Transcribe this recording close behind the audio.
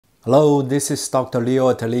Hello, this is Dr.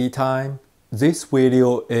 Leo at LeTime. This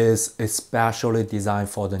video is especially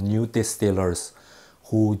designed for the new distillers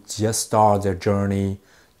who just start their journey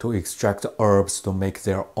to extract herbs to make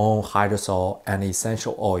their own hydrosol and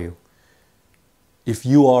essential oil. If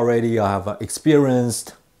you already have an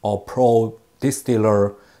experienced or pro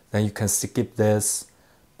distiller, then you can skip this.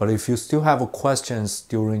 But if you still have questions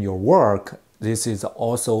during your work, this is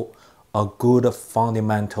also a good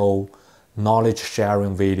fundamental knowledge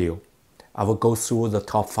sharing video. I will go through the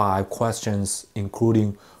top 5 questions,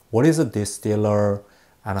 including what is a distiller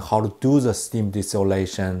and how to do the steam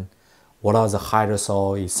distillation, what are the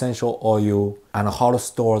hydrosol essential oil, and how to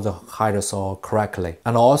store the hydrosol correctly.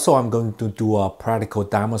 And also I'm going to do a practical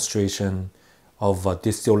demonstration of a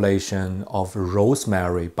distillation of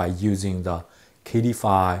rosemary by using the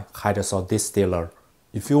KD5 hydrosol distiller.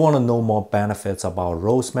 If you want to know more benefits about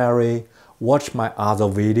rosemary, watch my other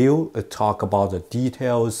video. It talk about the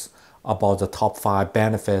details about the top 5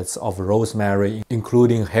 benefits of rosemary,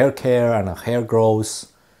 including hair care and hair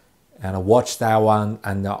growth. And watch that one,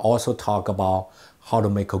 and I also talk about how to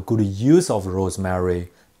make a good use of rosemary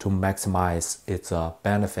to maximize its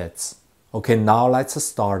benefits. Okay, now let's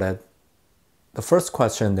start it. The first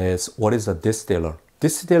question is, what is a distiller?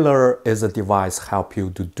 Distiller is a device help you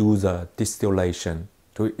to do the distillation,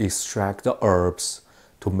 to extract the herbs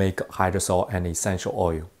to make hydrosol and essential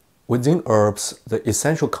oil. Within herbs, the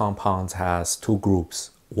essential compounds has 2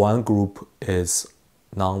 groups. One group is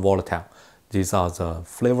non-volatile. These are the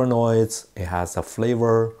flavonoids. It has the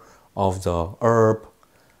flavor of the herb,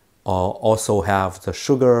 also have the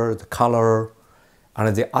sugar, the color,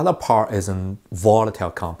 and the other part is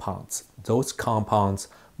volatile compounds. Those compounds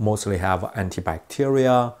mostly have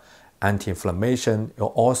antibacterial, anti-inflammation. It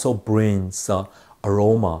also brings the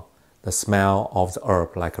aroma, the smell of the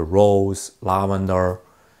herb, like rose, lavender.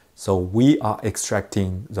 So we are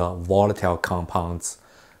extracting the volatile compounds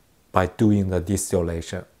by doing the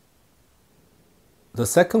distillation. The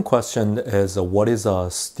second question is, what is a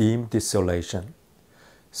steam distillation?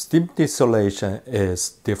 Steam distillation is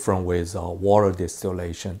different with water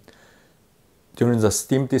distillation. During the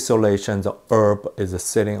steam distillation, the herb is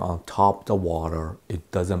sitting on top of the water. It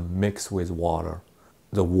doesn't mix with water.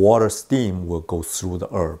 The water steam will go through the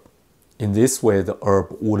herb. In this way, the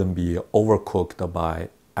herb wouldn't be overcooked by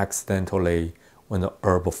accidentally when the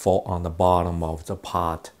herb fall on the bottom of the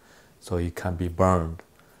pot, so it can be burned.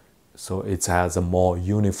 So it has a more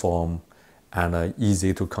uniform and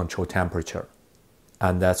easy to control temperature.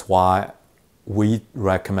 And that's why we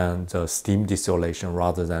recommend the steam distillation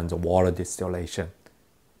rather than the water distillation.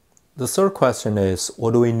 The third question is,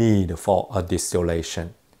 what do we need for a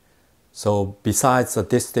distillation? So besides the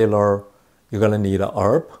distiller, you're gonna need a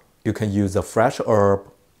herb. You can use a fresh herb,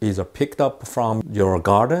 either picked up from your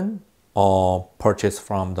garden or purchased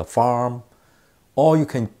from the farm, or you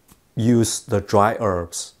can use the dry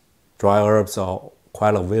herbs. Dry herbs are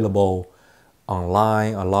quite available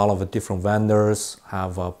online. A lot of different vendors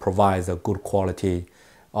have provides a good quality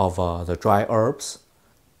of the dry herbs.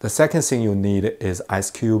 The second thing you need is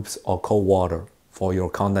ice cubes or cold water for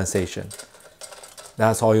your condensation.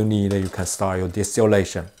 That's all you need. You can start your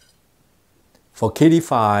distillation. For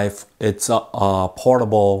KD5, it's a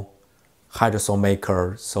portable hydrosol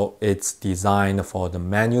maker, so it's designed for the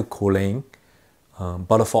manual cooling.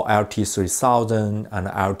 But for LT3000 and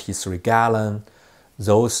LT3 gallon,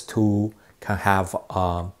 those two can have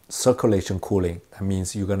circulation cooling. That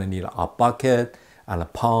means you're gonna need a bucket and a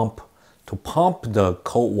pump to pump the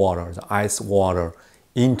cold water, the ice water,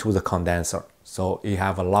 into the condenser. So you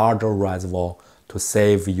have a larger reservoir to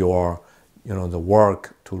save your, the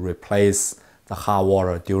work to replace the hot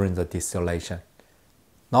water during the distillation.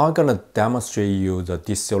 Now I'm gonna demonstrate you the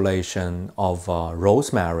distillation of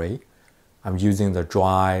rosemary. I'm using the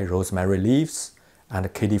dry rosemary leaves and the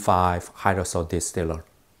KD5 hydrosol distiller.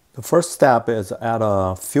 The first step is add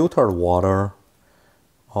a filtered water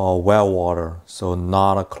or well water, so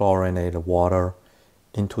not a chlorinated water,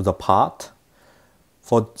 into the pot.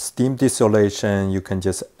 For steam distillation, you can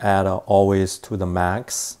just add always to the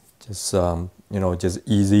max, just just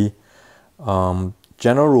easy.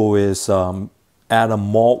 General rule is add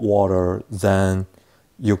more water than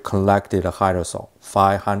you collected a hydrosol,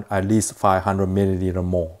 at least 500 milliliter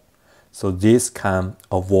more. So this can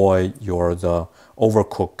avoid the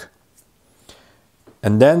overcook.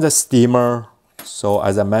 And then the steamer. So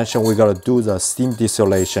as I mentioned, we gotta do the steam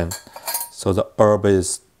distillation. So the herb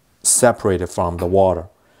is separated from the water.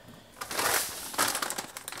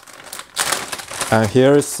 And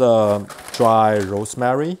here's dry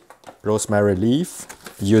rosemary leaf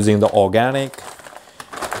using the organic.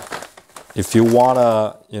 If you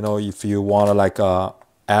wanna, like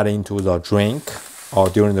adding to the drink or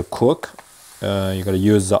during the cook. You're gonna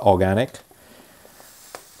use the organic.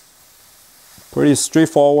 Pretty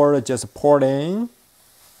straightforward, just pour it in.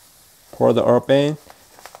 Pour the herb in.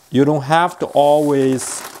 You don't have to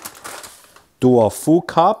always do a full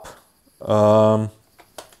cup.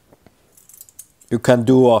 You can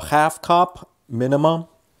do a half cup minimum,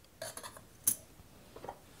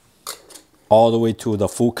 all the way to the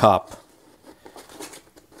full cup.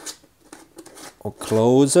 Or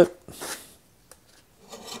close it.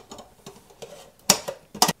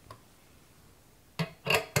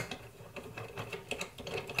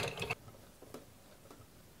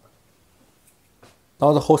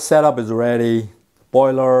 Now the whole setup is ready.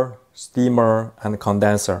 Boiler, steamer, and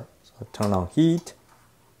condenser. So turn on heat.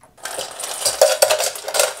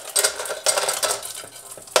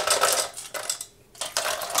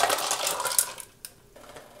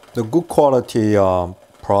 The good quality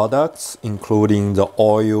products, including the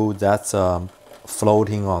oil that's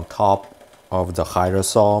floating on top of the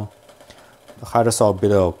hydrosol. The hydrosol a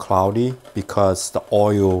bit cloudy because the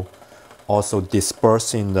oil also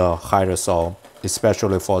disperses in the hydrosol,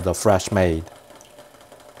 especially for the fresh made.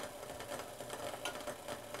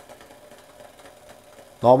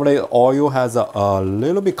 Normally oil has a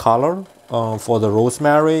little bit color. For the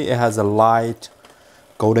rosemary, it has a light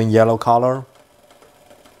golden yellow color.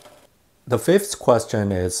 The fifth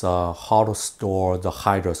question is how to store the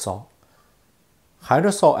hydrosol.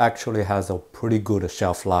 Hydrosol actually has a pretty good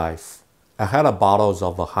shelf life. I had a bottles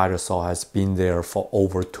of the hydrosol has been there for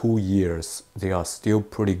over 2 years. They are still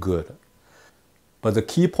pretty good. But the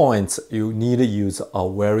key points, you need to use a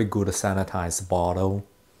very good sanitized bottle.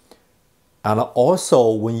 And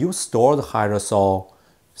also, when you store the hydrosol,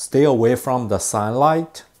 stay away from the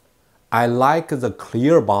sunlight. I like the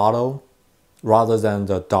clear bottle rather than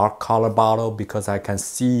the dark color bottle because I can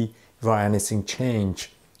see if anything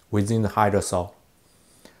change within the hydrosol.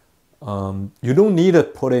 You don't need to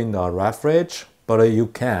put in the refrigerator, but you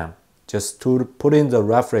can. Just to put in the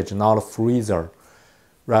refrigerator, not a freezer.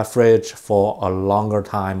 Refrigerator for a longer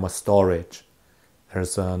time of storage.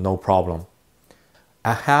 There's no problem.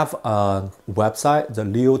 I have a website, the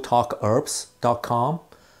leotalkherbs.com.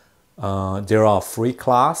 There are free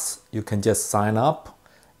class. You can just sign up,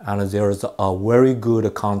 and there's a very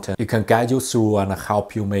good content. It can guide you through and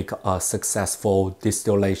help you make a successful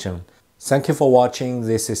distillation. Thank you for watching.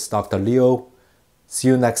 This is Dr. Leo. See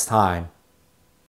you next time.